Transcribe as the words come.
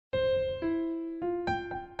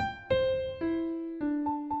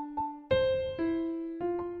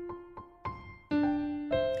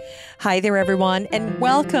Hi there, everyone, and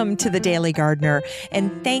welcome to the Daily Gardener.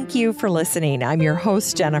 And thank you for listening. I'm your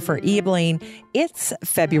host, Jennifer Ebling. It's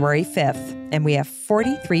February 5th, and we have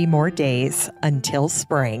 43 more days until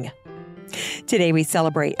spring. Today, we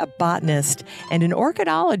celebrate a botanist and an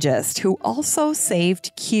orchidologist who also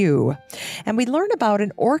saved Kew. And we learn about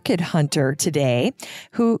an orchid hunter today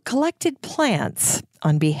who collected plants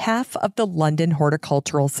on behalf of the London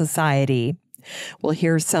Horticultural Society. We'll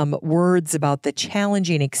hear some words about the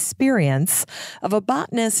challenging experience of a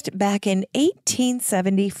botanist back in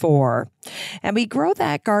 1874. And we grow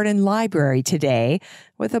that garden library today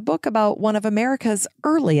with a book about one of America's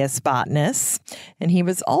earliest botanists. And he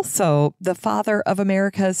was also the father of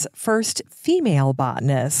America's first female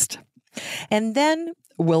botanist. And then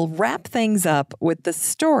we'll wrap things up with the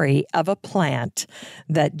story of a plant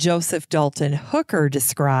that Joseph Dalton Hooker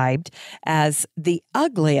described as the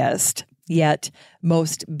ugliest yet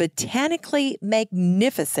most botanically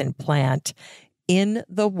magnificent plant in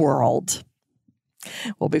the world.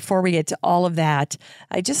 Well, before we get to all of that,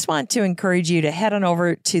 I just want to encourage you to head on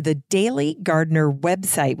over to the Daily Gardener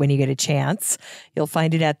website when you get a chance. You'll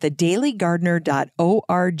find it at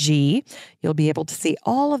thedailygardener.org. You'll be able to see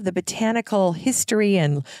all of the botanical history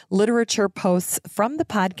and literature posts from the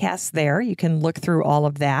podcast there. You can look through all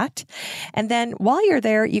of that. And then while you're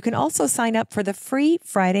there, you can also sign up for the free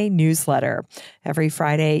Friday newsletter. Every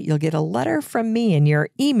Friday, you'll get a letter from me in your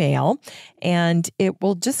email, and it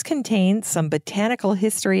will just contain some botanical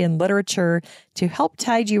history and literature to help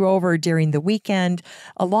tide you over during the weekend,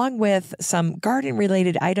 along with some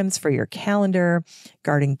garden-related items for your calendar,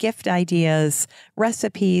 garden gift ideas,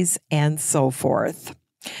 recipes, and so forth.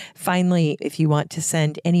 Finally, if you want to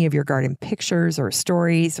send any of your garden pictures or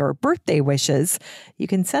stories or birthday wishes, you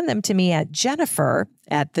can send them to me at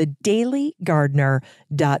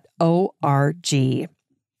jennifer@thedailygardener.org.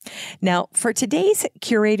 Now, for today's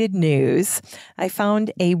curated news, I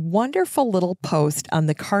found a wonderful little post on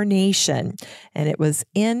the Carnation, and it was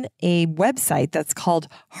in a website that's called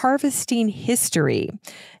Harvesting History,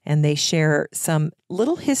 and they share some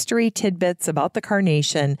little history tidbits about the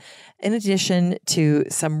Carnation in addition to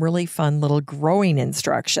some really fun little growing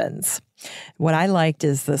instructions. What I liked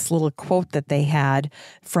is this little quote that they had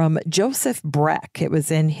from Joseph Breck. It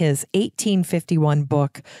was in his 1851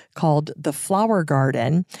 book called The Flower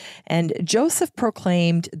Garden. And Joseph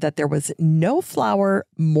proclaimed that there was no flower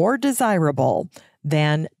more desirable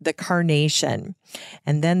than the carnation.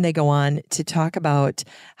 And then they go on to talk about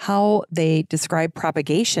how they described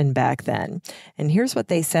propagation back then. And here's what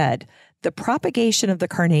they said. The propagation of the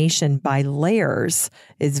carnation by layers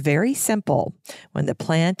is very simple. When the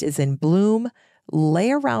plant is in bloom,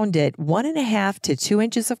 lay around it 1.5 to 2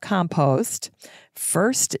 inches of compost,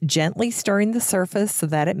 first gently stirring the surface so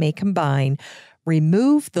that it may combine.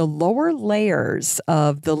 Remove the lower layers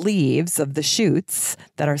of the leaves of the shoots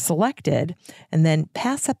that are selected, and then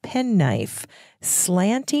pass a penknife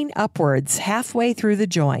slanting upwards halfway through the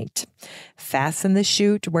joint. Fasten the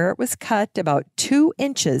shoot where it was cut about 2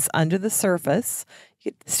 inches under the surface.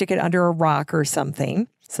 You could stick it under a rock or something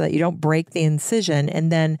so that you don't break the incision,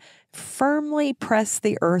 and then firmly press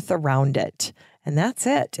the earth around it. And that's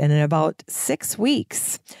it. And in about 6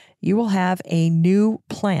 weeks, you will have a new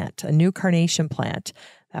plant, a new carnation plant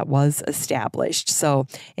that was established. So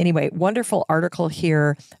anyway, wonderful article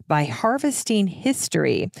here by Harvesting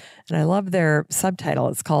History. And I love their subtitle.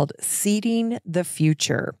 It's called Seeding the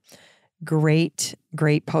Future. Great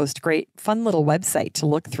post, great fun little website to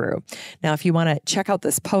look through. Now, if you want to check out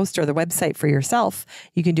this post or the website for yourself,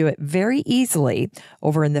 you can do it very easily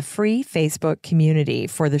over in the free Facebook community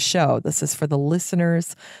for the show. This is for the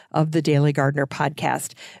listeners of the Daily Gardener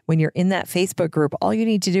podcast. When you're in that Facebook group, all you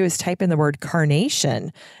need to do is type in the word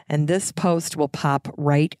carnation, and this post will pop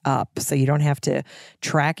right up. So you don't have to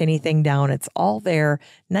track anything down. It's all there,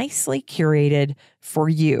 nicely curated for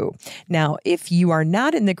you. Now, if you are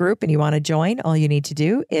not in the group and you want to join, all you need to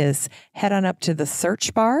do is head on up to the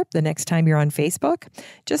search bar the next time you're on Facebook.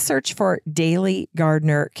 Just search for Daily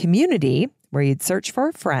Gardener Community, where you'd search for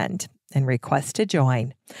a friend and request to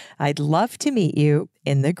join. I'd love to meet you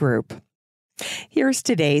in the group. Here's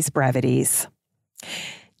today's brevities.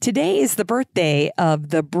 Today is the birthday of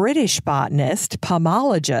the British botanist,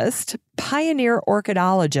 pomologist, pioneer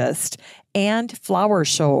orchidologist, and flower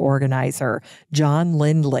show organizer, John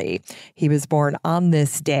Lindley. He was born on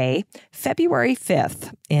this day, February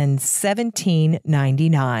 5th, in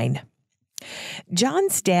 1799.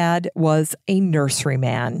 John's dad was a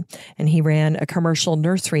nurseryman, and he ran a commercial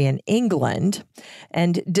nursery in England.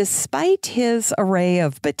 And despite his array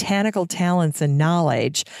of botanical talents and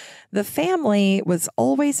knowledge, the family was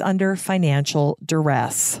always under financial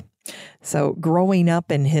duress. So growing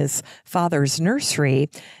up in his father's nursery,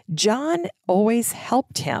 John always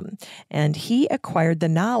helped him, and he acquired the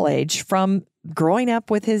knowledge from growing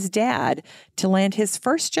up with his dad to land his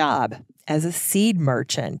first job as a seed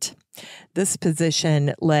merchant. This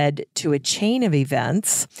position led to a chain of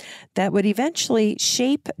events that would eventually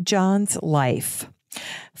shape John's life.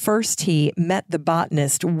 First, he met the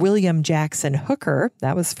botanist William Jackson Hooker.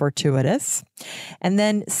 That was fortuitous. And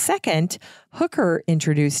then second, Hooker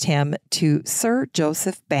introduced him to Sir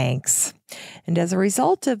Joseph Banks. And as a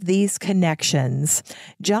result of these connections,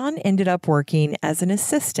 John ended up working as an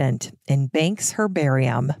assistant in Banks'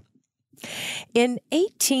 herbarium. In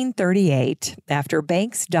 1838, after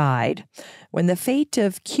Banks died, when the fate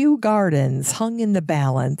of Kew Gardens hung in the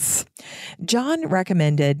balance, John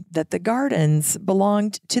recommended that the gardens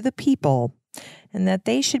belonged to the people and that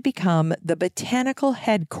they should become the botanical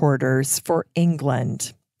headquarters for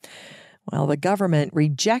England. Well, the government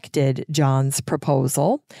rejected John's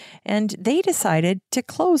proposal, and they decided to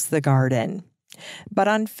close the garden. But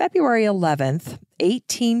on February 11th,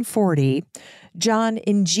 1840, John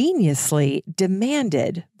ingeniously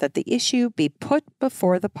demanded that the issue be put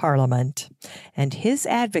before the Parliament, and his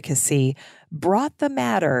advocacy brought the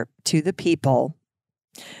matter to the people.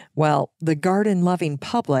 Well, the garden-loving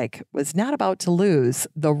public was not about to lose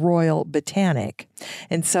the Royal Botanic,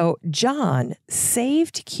 and so John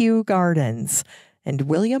saved Kew Gardens, and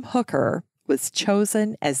William Hooker was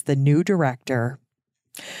chosen as the new director.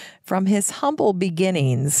 From his humble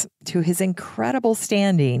beginnings to his incredible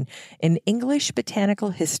standing in English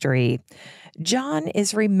botanical history, John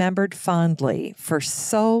is remembered fondly for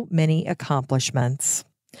so many accomplishments.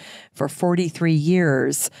 For 43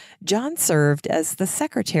 years, John served as the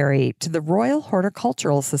secretary to the Royal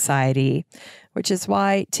Horticultural Society, which is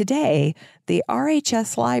why today the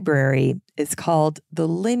RHS Library is called the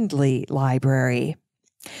Lindley Library.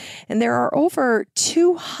 And there are over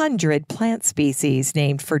 200 plant species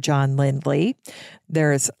named for John Lindley.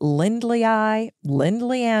 There's Lindleyi,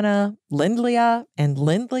 Lindleyana, Lindleya, and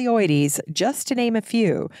Lindleyoides, just to name a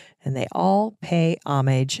few, and they all pay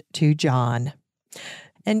homage to John.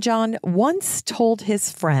 And John once told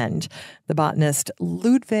his friend, the botanist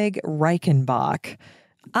Ludwig Reichenbach,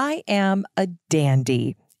 "I am a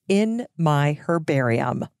dandy in my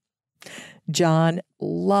herbarium." John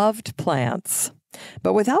loved plants.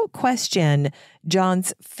 But without question,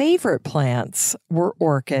 John's favorite plants were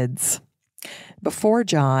orchids. Before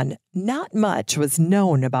John, not much was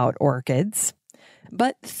known about orchids.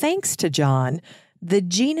 But thanks to John, the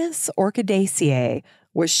genus Orchidaceae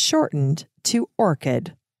was shortened to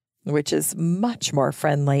orchid, which is much more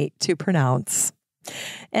friendly to pronounce.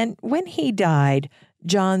 And when he died,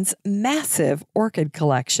 John's massive orchid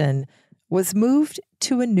collection was moved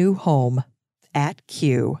to a new home at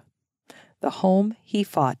Kew, the home he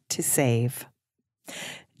fought to save.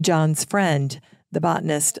 John's friend, the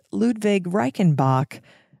botanist Ludwig Reichenbach,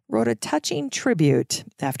 wrote a touching tribute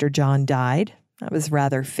after John died. That was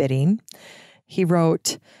rather fitting. He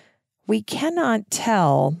wrote, "We cannot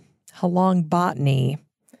tell how long botany,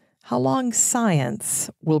 how long science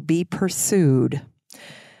will be pursued,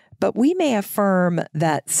 but we may affirm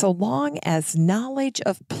that so long as knowledge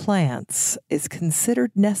of plants is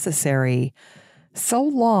considered necessary, so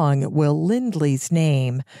long will Lindley's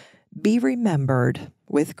name be remembered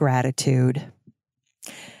with gratitude."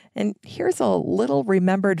 And here's a little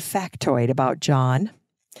remembered factoid about John.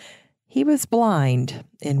 He was blind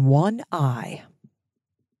in one eye.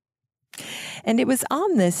 And it was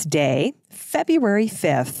on this day, February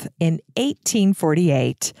 5th, in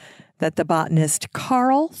 1848, that the botanist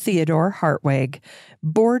Karl Theodor Hartweg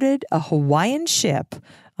boarded a Hawaiian ship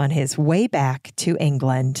on his way back to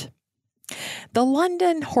England. The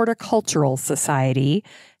London Horticultural Society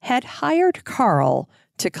had hired Karl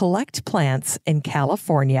to collect plants in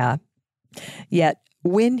California. Yet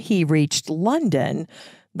when he reached London,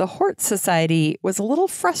 the Hort Society was a little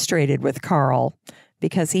frustrated with Karl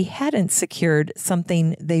because he hadn't secured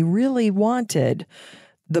something they really wanted,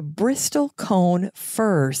 the Bristol cone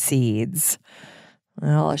fir seeds.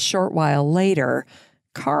 Well, a short while later,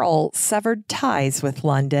 Karl severed ties with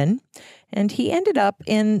London, and he ended up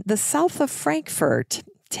in the south of Frankfurt,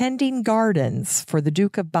 tending gardens for the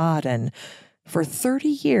Duke of Baden for 30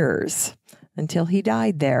 years until he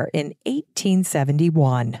died there in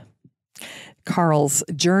 1871. Karl's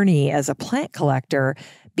journey as a plant collector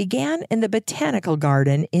began in the Botanical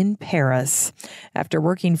Garden in Paris after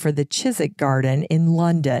working for the Chiswick Garden in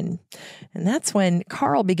London. And that's when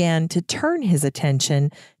Karl began to turn his attention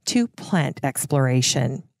to plant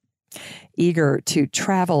exploration. Eager to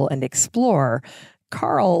travel and explore,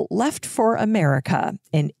 Karl left for America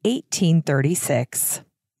in 1836.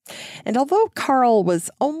 And although Karl was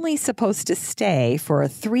only supposed to stay for a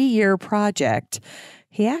 3-year project,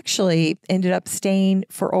 he actually ended up staying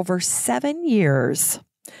for over 7 years.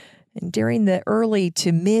 And during the early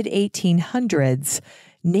to mid 1800s,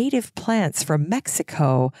 native plants from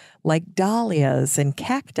Mexico, like dahlias and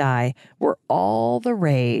cacti, were all the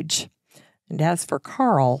rage. And as for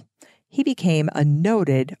Karl, he became a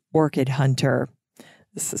noted orchid hunter.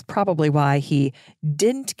 This is probably why he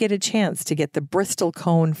didn't get a chance to get the Bristol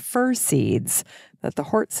cone fir seeds that the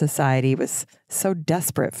Hort Society was so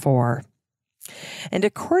desperate for. And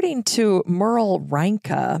according to Merle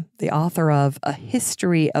Reinke, the author of A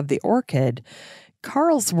History of the Orchid,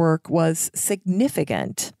 Karl's work was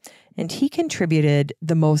significant, and he contributed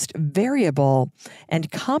the most variable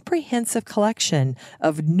and comprehensive collection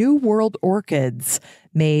of New World orchids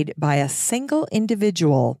made by a single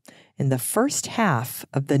individual in the first half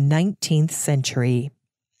of the 19th century.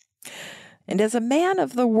 And as a man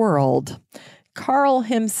of the world, Karl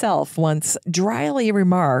himself once dryly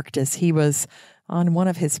remarked as he was on one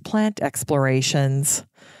of his plant explorations,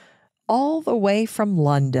 all the way from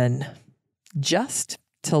London, just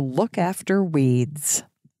to look after weeds.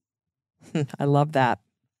 I love that.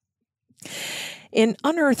 In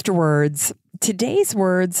Unearthed Words, today's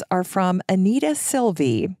words are from Anita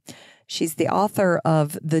Silvey. She's the author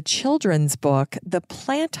of the children's book, The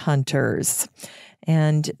Plant Hunters.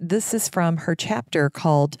 And this is from her chapter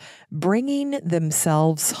called Bringing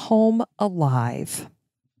Themselves Home Alive.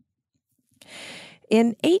 In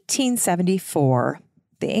 1874,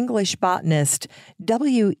 the English botanist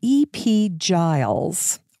W.E.P.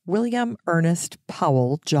 Giles, William Ernest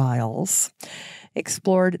Powell Giles,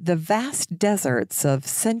 explored the vast deserts of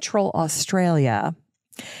Central Australia.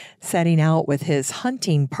 Setting out with his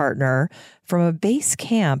hunting partner from a base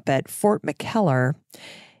camp at Fort McKellar,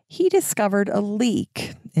 he discovered a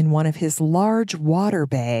leak in one of his large water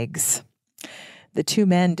bags. The two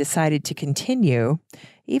men decided to continue,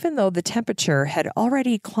 even though the temperature had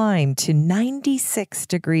already climbed to 96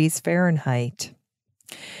 degrees Fahrenheit.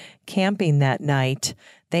 Camping that night,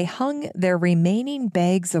 they hung their remaining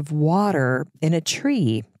bags of water in a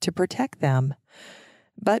tree to protect them.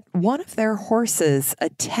 But one of their horses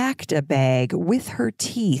attacked a bag with her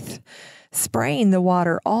teeth, spraying the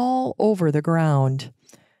water all over the ground.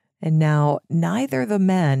 And now neither the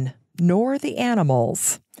men nor the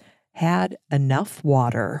animals had enough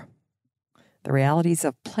water. The realities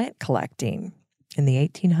of plant collecting in the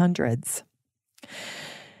 1800s.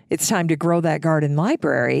 It's time to grow that garden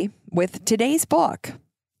library with today's book,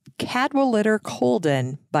 Cadwallader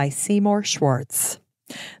Colden by Seymour Schwartz.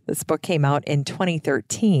 This book came out in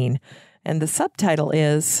 2013, and the subtitle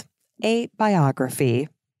is A Biography.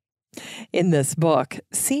 In this book,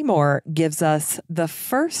 Seymour gives us the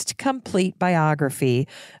first complete biography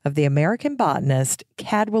of the American botanist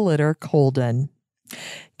Cadwallader Colden.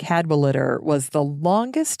 Cadwallader was the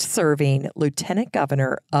longest-serving lieutenant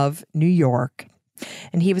governor of New York,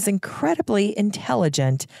 and he was incredibly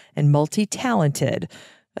intelligent and multi-talented,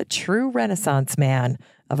 a true Renaissance man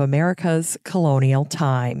of America's colonial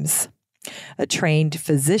times. A trained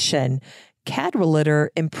physician, Cadwallader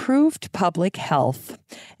improved public health,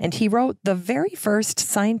 and he wrote the very first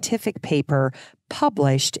scientific paper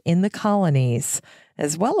published in the colonies,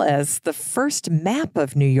 as well as the first map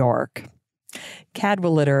of New York.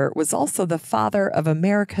 Cadwallader was also the father of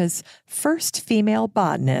America's first female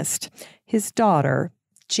botanist, his daughter,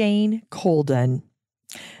 Jane Colden.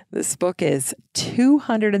 This book is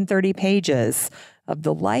 230 pages of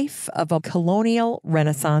the life of a colonial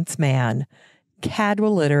Renaissance man,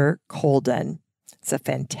 Cadwallader Colden. It's a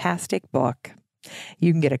fantastic book.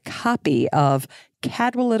 You can get a copy of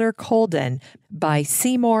Cadwallader Colden by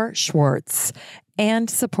Seymour Schwartz and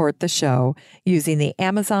support the show using the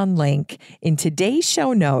Amazon link in today's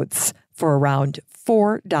show notes for around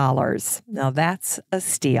 $4. Now that's a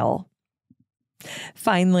steal.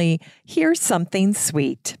 Finally, here's something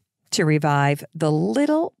sweet to revive the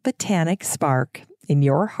little botanic spark in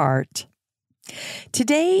your heart.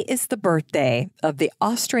 Today is the birthday of the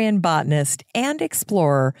Austrian botanist and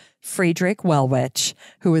explorer Friedrich Wellwich,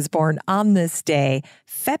 who was born on this day,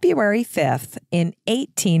 February 5th, in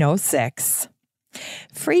 1806.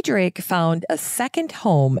 Friedrich found a second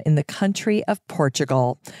home in the country of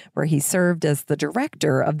Portugal, where he served as the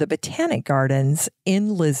director of the Botanic Gardens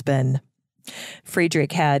in Lisbon.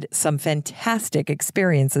 Friedrich had some fantastic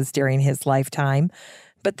experiences during his lifetime,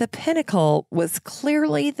 but the pinnacle was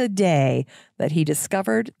clearly the day that he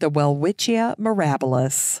discovered the Welwitschia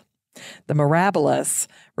mirabilis. The mirabilis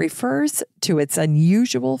refers to its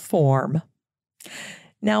unusual form.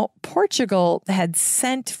 Now, Portugal had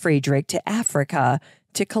sent Friedrich to Africa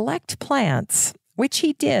to collect plants which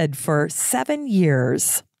he did for 7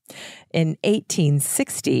 years. In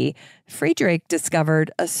 1860, Friedrich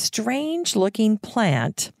discovered a strange-looking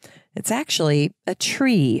plant. It's actually a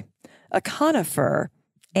tree, a conifer,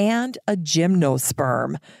 and a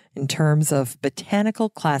gymnosperm in terms of botanical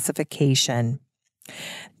classification.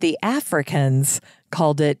 The Africans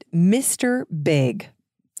called it Mr. Big.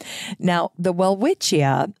 Now, the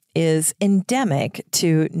Welwitschia is endemic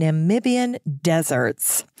to Namibian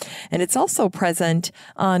deserts, and it's also present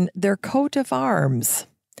on their coat of arms.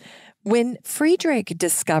 When Friedrich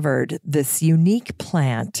discovered this unique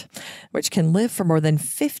plant, which can live for more than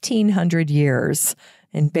 1,500 years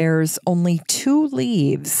and bears only 2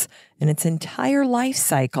 leaves in its entire life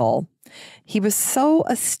cycle, he was so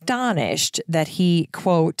astonished that he,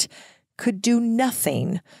 quote, could do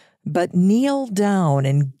nothing but kneel down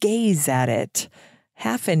and gaze at it,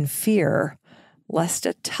 half in fear, lest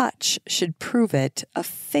a touch should prove it a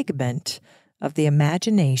figment of the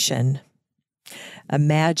imagination.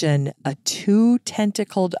 Imagine a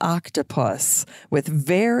 2-tentacled octopus with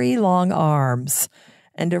very long arms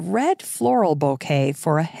and a red floral bouquet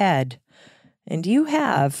for a head, and you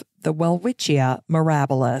have the Welwitschia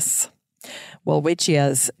mirabilis.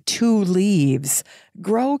 Welwitschia's 2 leaves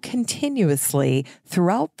grow continuously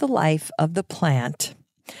throughout the life of the plant.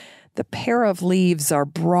 The pair of leaves are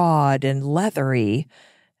broad and leathery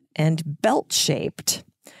and belt-shaped.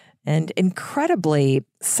 And incredibly,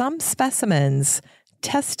 some specimens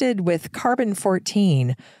tested with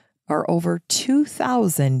carbon-14 are over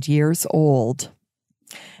 2,000 years old.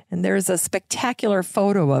 And there's a spectacular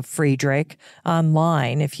photo of Friedrich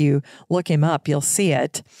online. If you look him up, you'll see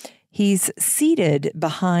it. He's seated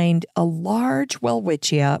behind a large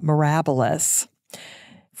Welwitschia mirabilis.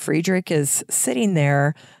 Friedrich is sitting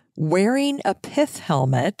there wearing a pith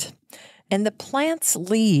helmet, and the plant's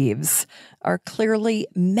leaves are clearly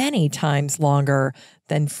many times longer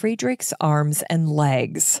than Friedrich's arms and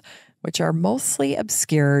legs, which are mostly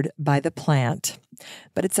obscured by the plant.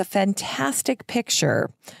 But it's a fantastic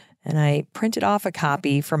picture, and I printed off a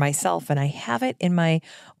copy for myself, and I have it in my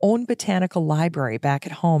own botanical library back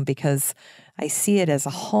at home because I see it as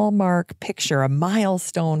a hallmark picture, a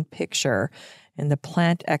milestone picture in the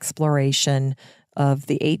plant exploration of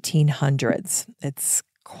the 1800s. It's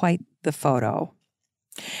quite the photo.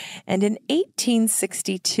 And in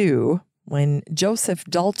 1862, when Joseph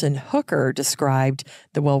Dalton Hooker described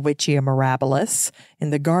the Welwitschia mirabilis in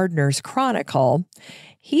the Gardener's Chronicle,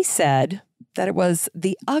 he said that it was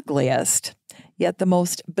the ugliest, yet the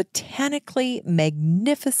most botanically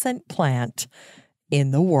magnificent plant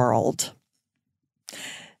in the world.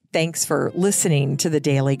 Thanks for listening to The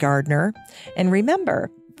Daily Gardener. And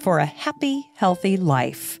remember, for a happy, healthy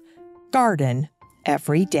life, garden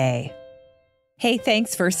every day. Hey,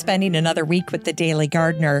 thanks for spending another week with The Daily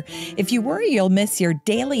Gardener. If you worry you'll miss your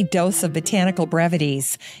daily dose of botanical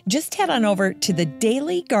brevities, just head on over to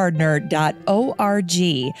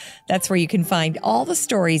thedailygardener.org. That's where you can find all the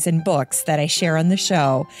stories and books that I share on the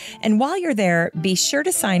show. And while you're there, be sure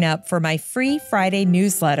to sign up for my free Friday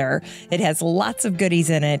newsletter. It has lots of goodies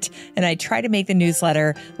in it, and I try to make the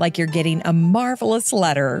newsletter like you're getting a marvelous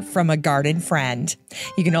letter from a garden friend.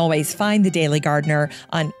 You can always find The Daily Gardener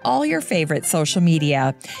on all your favorite social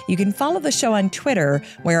media. You can follow the show on Twitter,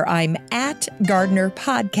 where I'm at Gardener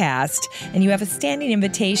Podcast, and you have a standing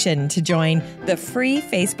invitation to join the free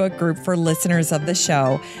Facebook group for listeners of the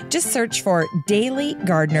show. Just search for Daily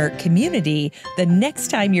Gardener Community the next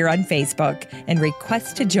time you're on Facebook and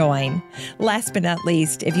request to join. Last but not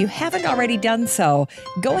least, if you haven't already done so,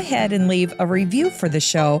 go ahead and leave a review for the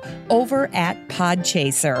show over at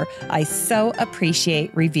Podchaser. I so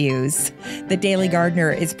appreciate reviews. The Daily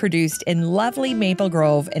Gardener is produced in lovely Maple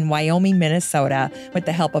Grove in Wyoming, Minnesota, with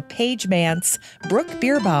the help of Paige Mance, Brooke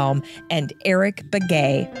Bierbaum, and Eric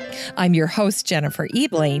Begay. I'm your host, Jennifer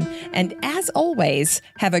Ebling, and as always,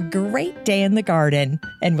 have a great day in the garden,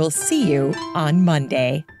 and we'll see you on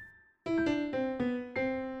Monday.